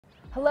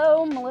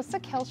Hello, Melissa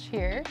Kelch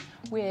here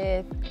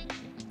with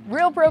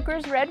Real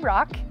Brokers Red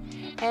Rock,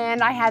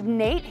 and I have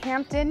Nate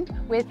Hampton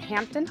with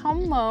Hampton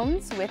Home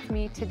Loans with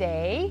me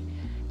today.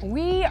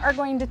 We are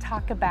going to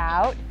talk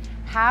about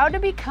how to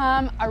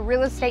become a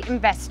real estate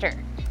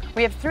investor.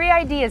 We have 3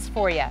 ideas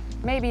for you,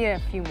 maybe a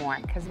few more,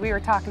 because we were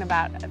talking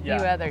about a few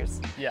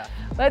others. Yeah.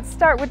 Let's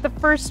start with the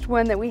first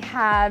one that we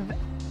have,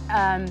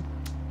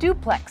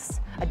 duplex.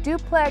 A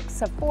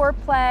duplex, a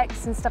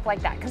fourplex, and stuff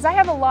like that. Because I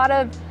have a lot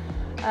of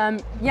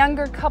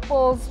younger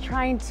couples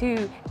trying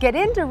to get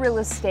into real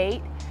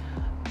estate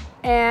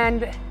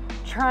and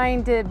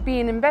trying to be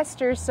an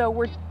investor, so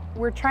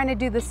we're trying to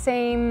do the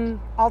same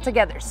all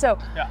together. So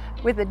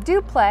with a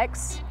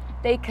duplex,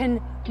 they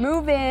can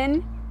move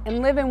in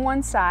and live in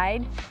one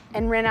side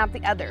and rent out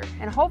the other,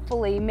 and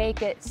hopefully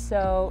make it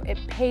so it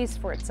pays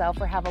for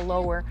itself or have a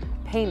lower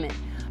payment.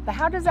 But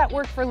how does that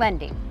work for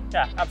lending?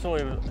 Yeah,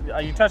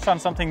 absolutely. You touched on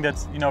something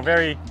that's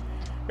very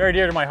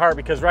dear to my heart,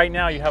 because right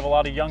now you have a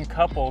lot of young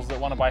couples that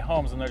want to buy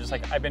homes and they're just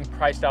like, I've been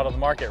priced out of the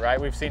market, right?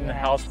 We've seen the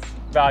house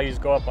values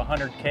go up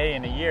 100K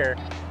in a year,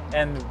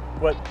 and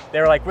what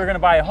they're like, we're going to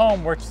buy a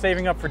home, we're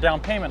saving up for down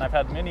payment. I've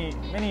had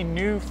many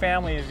new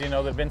families, that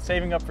have been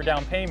saving up for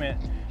down payment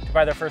to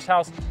buy their first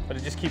house, but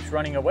it just keeps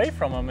running away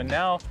from them, and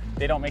now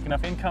they don't make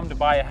enough income to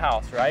buy a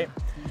house, right?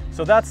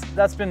 So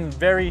that's been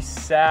very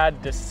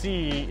sad to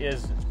see,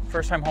 is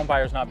first-time home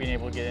buyers not being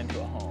able to get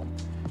into a home.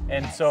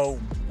 And so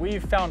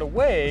we've found a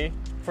way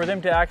for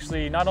them to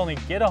actually not only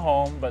get a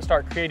home, but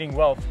start creating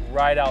wealth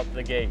right out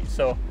the gate.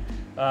 So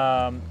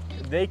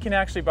they can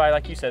actually buy,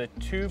 like you said, a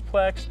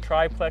 2-plex,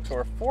 triplex,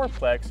 or a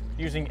 4-plex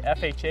using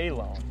FHA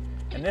loan.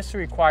 And this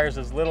requires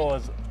as little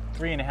as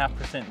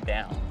 3.5%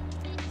 down.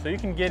 So you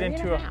can get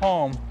into a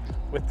home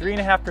with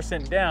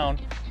 3.5% down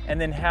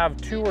and then have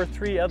 2 or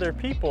 3 other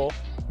people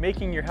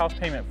making your house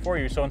payment for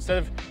you. So instead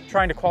of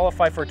trying to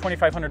qualify for a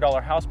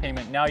 $2,500 house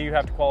payment, now you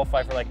have to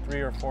qualify for like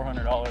 $300 or $400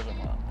 a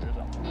month or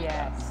something like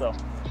that. So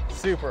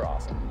super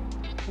awesome.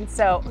 And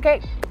so,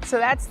 so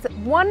that's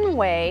one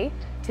way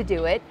to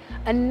do it.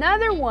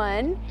 Another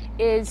one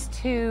is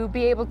to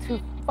be able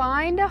to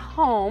find a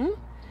home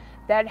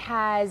that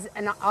has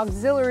an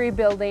auxiliary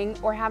building,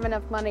 or have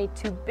enough money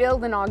to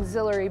build an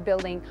auxiliary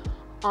building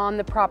on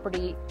the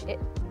property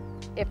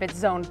if it's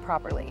zoned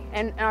properly.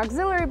 And an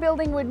auxiliary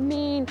building would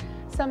mean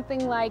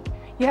something like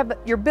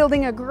you're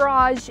building a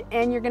garage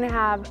and you're going to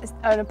have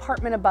an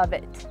apartment above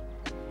it.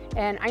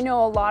 And I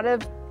know a lot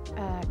of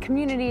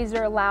communities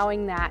are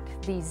allowing that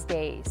these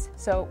days.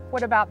 So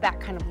what about that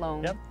kind of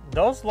loan? Yep,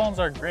 those loans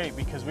are great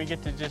because we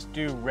get to just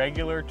do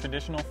regular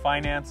traditional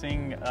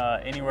financing,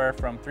 anywhere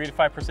from 3 to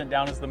 5%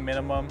 down is the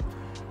minimum.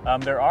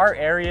 There are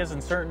areas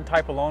and certain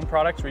type of loan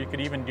products where you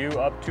could even do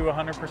up to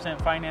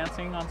 100%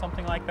 financing on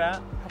something like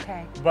that.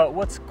 Okay. But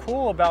what's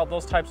cool about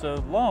those types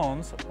of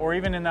loans, or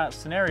even in that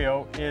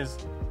scenario, is,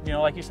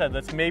 like you said,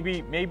 that's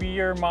maybe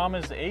your mom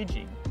is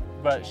aging,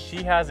 but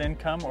she has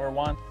income, or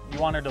you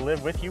want her to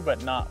live with you,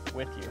 but not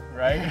with you,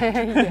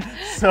 right?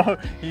 So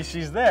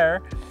she's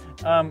there.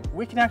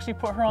 We can actually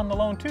put her on the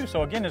loan too.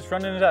 So again, it's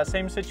running into that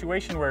same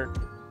situation where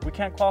we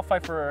can't qualify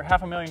for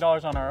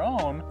 $500,000 on our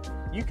own.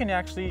 You can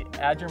actually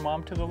add your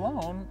mom to the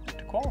loan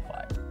to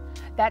qualify.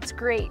 That's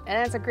great,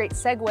 and that's a great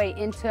segue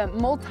into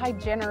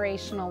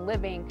multi-generational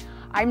living.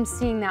 I'm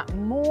seeing that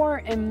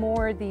more and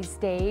more these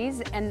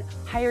days, and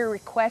higher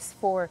requests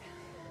for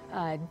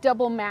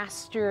double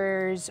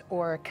masters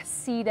or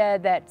casita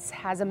that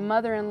has a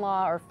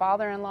mother-in-law or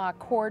father-in-law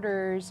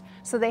quarters.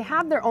 So they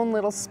have their own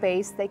little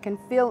space, they can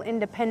feel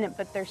independent,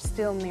 but they're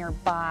still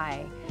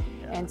nearby.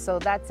 And so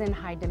that's in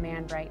high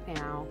demand right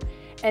now.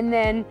 And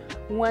then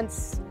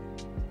once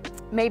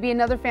maybe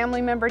another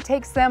family member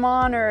takes them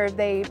on, or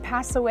they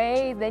pass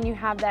away, then you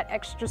have that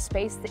extra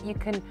space that you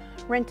can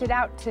rent it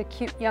out to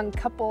cute young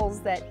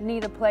couples that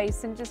need a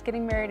place and just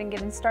getting married and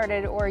getting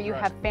started, or you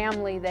have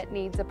family that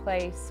needs a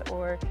place,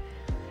 or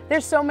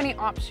there's so many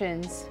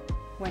options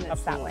when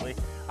it's that way.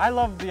 I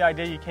love the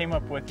idea you came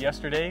up with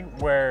yesterday,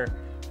 where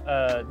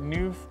a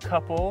new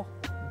couple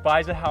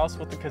buys a house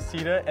with the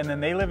casita, and then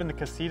they live in the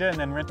casita and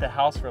then rent the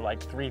house for like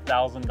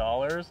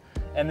 $3,000.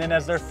 And then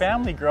as their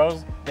family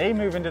grows, they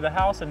move into the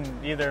house and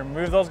either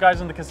move those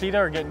guys in the casita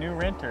or get new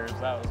renters.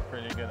 That was a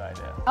pretty good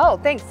idea. Oh,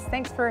 thanks.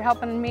 Thanks for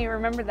helping me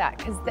remember that,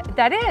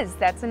 because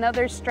that's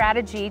another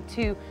strategy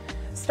to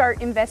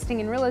start investing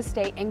in real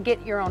estate and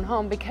get your own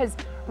home, because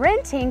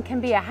renting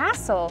can be a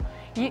hassle.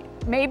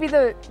 Maybe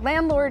the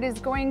landlord is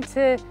going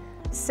to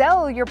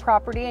sell your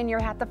property and you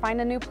have to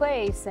find a new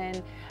place,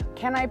 and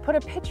can I put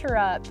a picture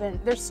up? And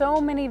there's so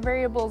many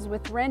variables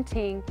with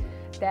renting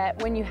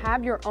that when you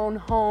have your own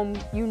home,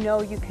 you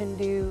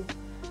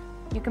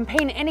can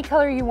paint any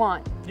color you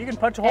want. You can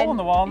punch a hole in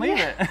the wall and leave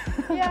it.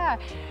 Yeah,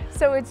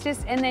 so it's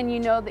just, and then you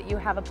know that you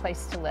have a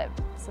place to live.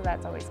 So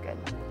that's always good.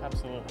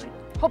 Absolutely.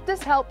 Hope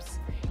this helps.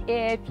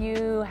 If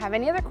you have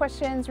any other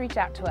questions, reach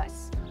out to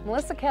us.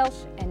 Melissa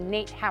Kelch and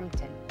Nate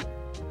Hampton.